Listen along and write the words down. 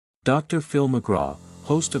Dr. Phil McGraw,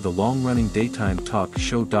 host of the long-running daytime talk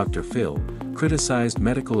show Dr. Phil, criticized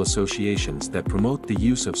medical associations that promote the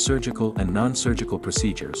use of surgical and non-surgical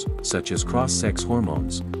procedures, such as cross-sex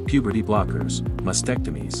hormones, puberty blockers,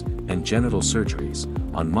 mastectomies, and genital surgeries,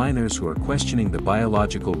 on minors who are questioning the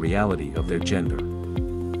biological reality of their gender.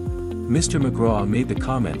 Mr. McGraw made the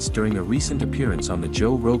comments during a recent appearance on the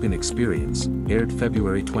Joe Rogan Experience, aired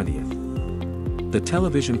February 20th. The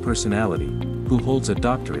television personality, who holds a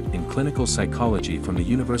doctorate in clinical psychology from the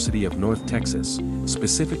University of North Texas,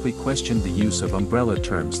 specifically questioned the use of umbrella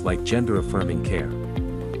terms like gender-affirming care.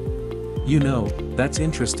 "You know, that's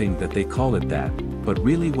interesting that they call it that, but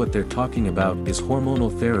really what they're talking about is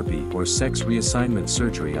hormonal therapy or sex reassignment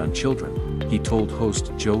surgery on children," he told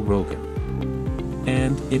host Joe Rogan.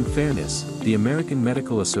 And, in fairness, the American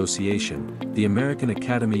Medical Association, the American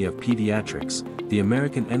Academy of Pediatrics, the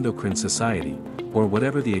American Endocrine Society, or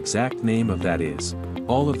whatever the exact name of that is,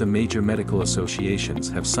 all of the major medical associations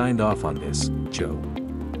have signed off on this, Joe.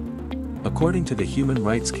 According to the Human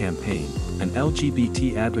Rights Campaign, an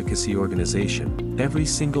LGBT advocacy organization, every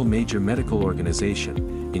single major medical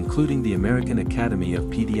organization, including the American Academy of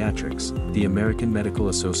Pediatrics, the American Medical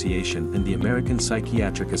Association and the American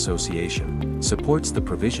Psychiatric Association, supports the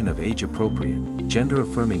provision of age-appropriate,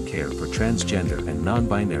 gender-affirming care for transgender and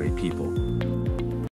non-binary people.